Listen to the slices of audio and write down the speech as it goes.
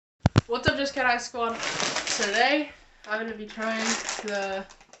What's up, Just Cat Eye Squad? Today, I'm going to be trying the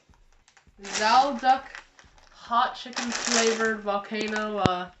Zzaldduk hot chicken flavored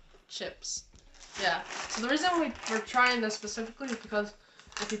volcano chips. Yeah, so the reason we're trying this specifically is because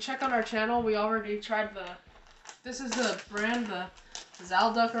if you check on our channel, we already tried this is the brand, the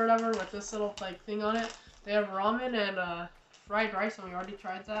Zzaldduk or whatever, with this little like thing on it. They have ramen and fried rice, and we already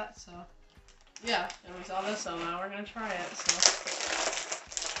tried that, so yeah, and we saw this, so now we're going to try it, so.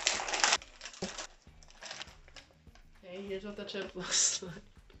 Okay, here's what the chip looks like.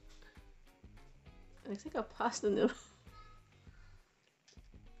 It looks like a pasta noodle.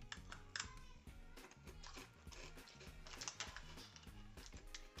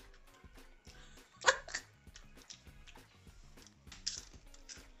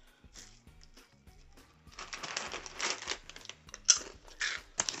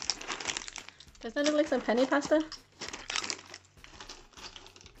 Does that look like some penne pasta?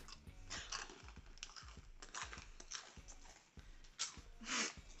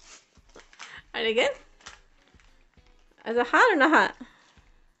 Are they good? Is it hot or not hot?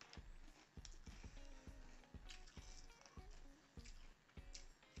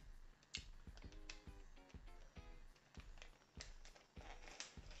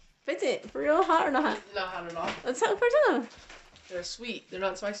 Is it for real hot or not hot? Not hot at all. Let's have first one. They're sweet. They're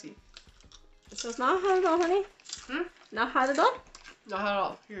not spicy. So it's not hot at all, honey? Hmm? Not hot at all? Not hot at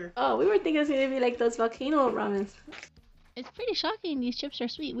all. Here. Oh, we were thinking it was going to be like those volcano ramens. It's pretty shocking these chips are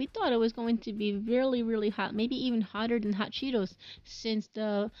sweet. We thought it was going to be really, really hot, maybe even hotter than hot Cheetos, since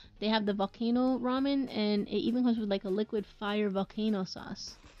they have the volcano ramen and it even comes with like a liquid fire volcano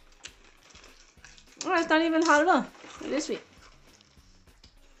sauce. Oh, it's not even hot at all. It is sweet.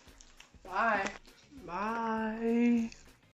 Bye. Bye.